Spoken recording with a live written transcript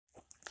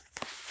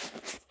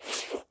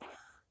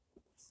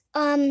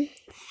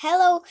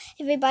Hello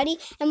everybody,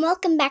 and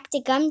welcome back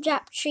to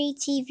Gumdrop Tree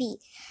TV.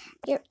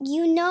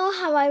 You know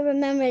how I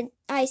remembered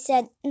I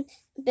said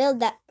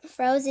build that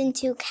Frozen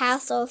 2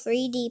 Castle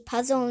 3D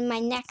puzzle in my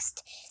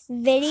next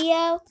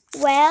video?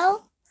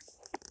 Well,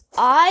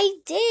 I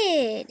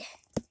did.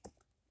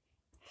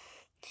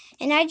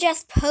 And I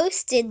just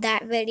posted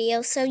that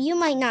video, so you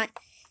might not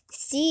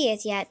see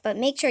it yet, but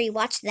make sure you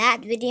watch that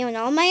video and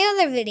all my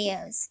other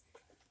videos.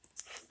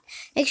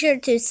 Make sure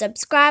to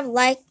subscribe,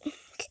 like,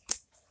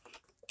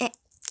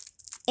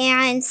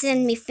 and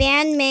send me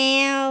fan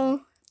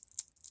mail.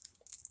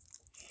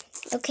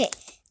 Okay,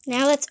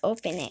 now let's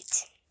open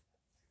it.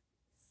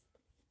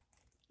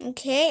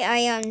 Okay,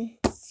 I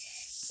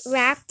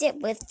wrapped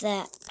it with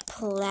the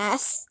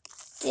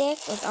plastic,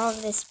 with all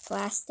of this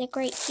plastic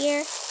right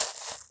here.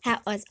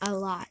 That was a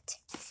lot.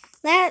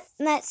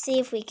 Let's see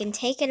if we can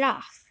take it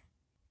off.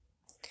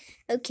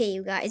 Okay,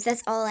 you guys,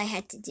 that's all I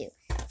had to do.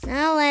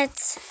 Now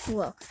that's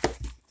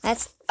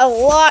a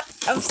lot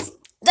of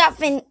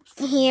stuff in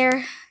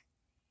here.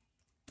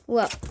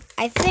 Well,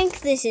 I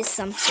think this is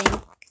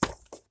something.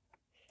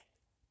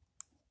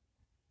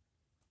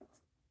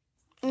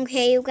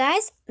 Okay, you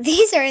guys,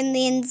 these are in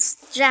the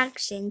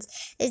instructions.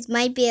 This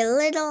might be a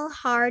little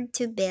hard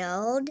to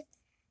build,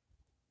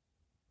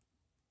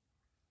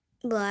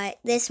 but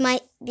this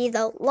might be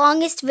the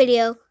longest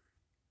video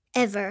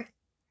ever.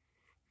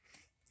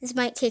 This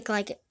might take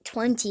like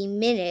 20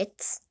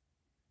 minutes.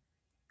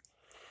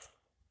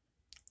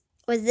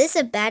 Was this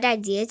a bad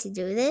idea to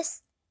do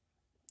this?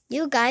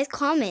 You guys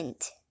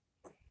comment.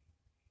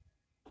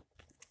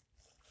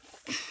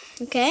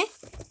 Okay?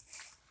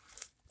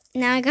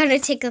 Now I gotta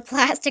take the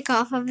plastic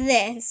off of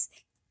this.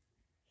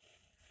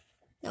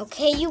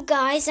 Okay, you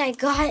guys, I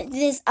got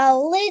this a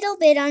little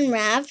bit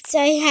unwrapped, so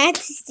I had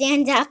to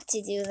stand up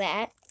to do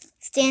that.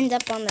 Stand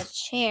up on the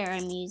chair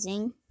I'm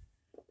using.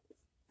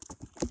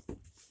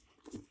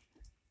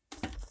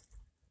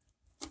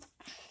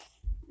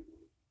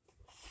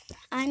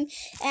 I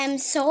am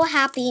so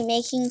happy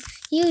making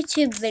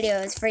YouTube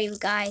videos for you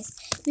guys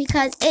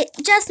because it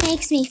just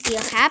makes me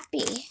feel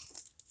happy.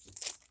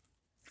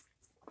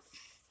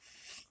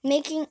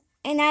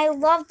 And I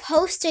love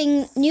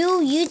posting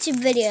new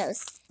YouTube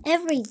videos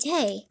every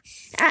day.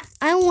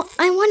 I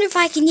wonder if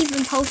I can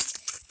even post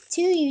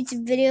 2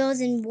 YouTube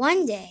videos in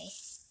one day.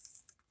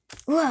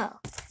 Whoa,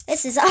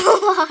 this is a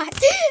lot.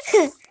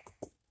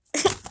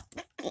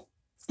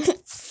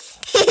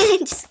 I'm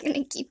just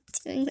gonna keep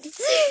doing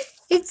this.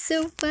 It's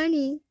so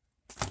funny.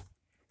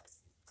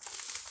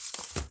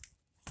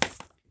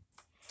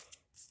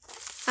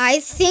 I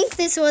think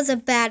this was a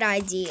bad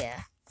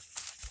idea.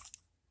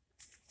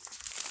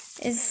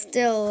 It's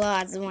still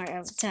lots more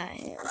of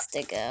time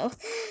to go.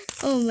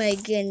 Oh my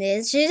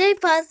goodness. Should I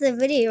pause the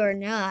video or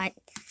not?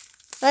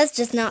 Let's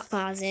just not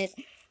pause it.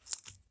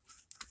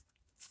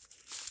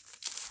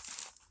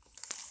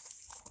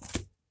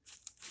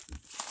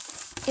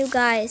 You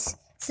guys,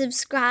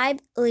 subscribe,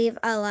 leave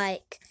a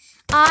like.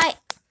 I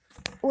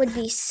would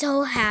be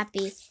so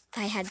happy if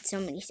I had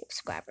so many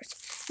subscribers.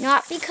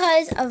 Not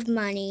because of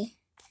money,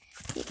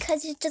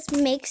 because it just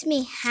makes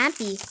me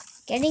happy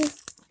getting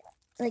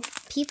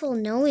people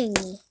knowing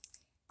me.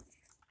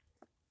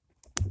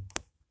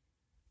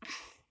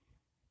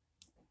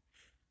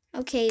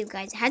 Okay, you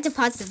guys, I had to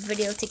pause the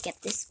video to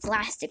get this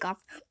plastic off.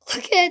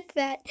 Look at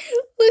that.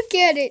 Look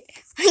at it.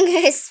 I'm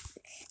gonna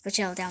put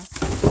it down.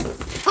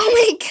 Oh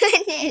my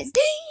goodness.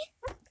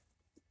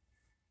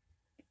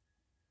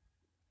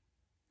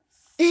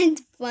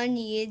 It's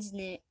funny, isn't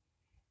it?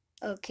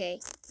 Okay.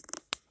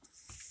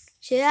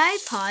 Should I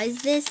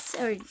pause this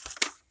or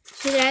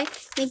should I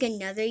make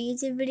another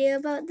YouTube video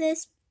about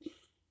this?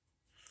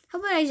 How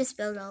about I just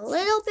build a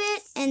little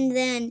bit and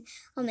then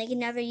I'll make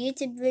another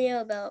YouTube video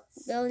about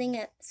building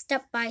it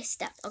step by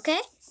step, okay?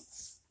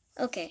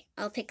 Okay,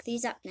 I'll pick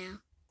these up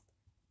now.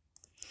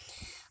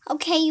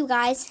 Okay, you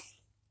guys,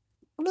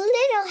 a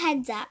little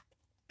heads up.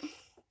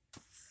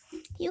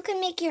 You can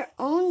make your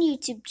own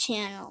YouTube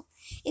channel.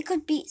 It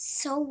could be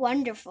so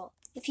wonderful.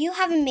 If you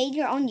haven't made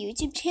your own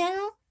YouTube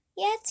channel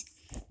yet,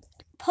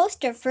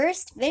 post your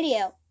first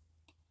video.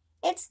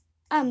 It's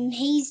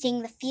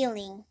amazing, the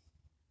feeling.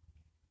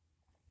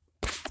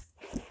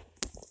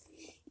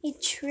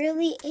 It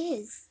truly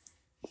is.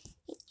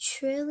 It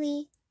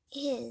truly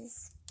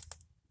is.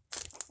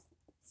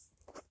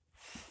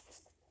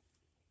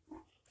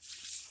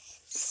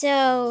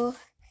 So,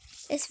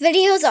 this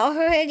video is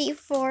already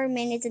 4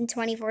 minutes and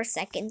 24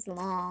 seconds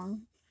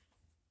long.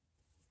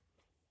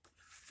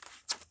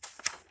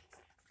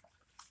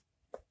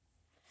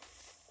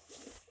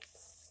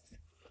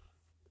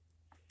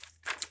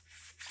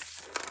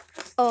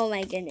 Oh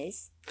my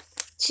goodness.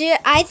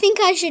 I think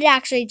I should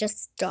actually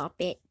just stop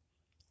it.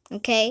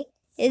 Okay?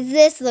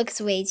 This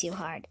looks way too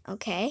hard,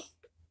 okay?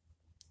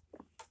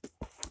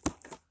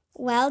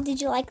 Well, did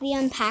you like the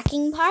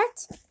unpacking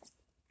part?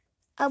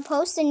 I'll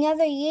post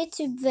another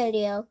YouTube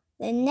video,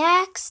 the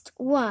next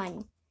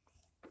one,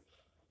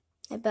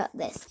 about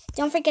this.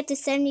 Don't forget to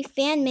send me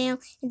fan mail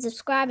and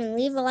subscribe and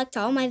leave a like to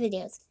all my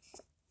videos.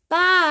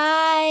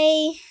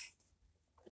 Bye!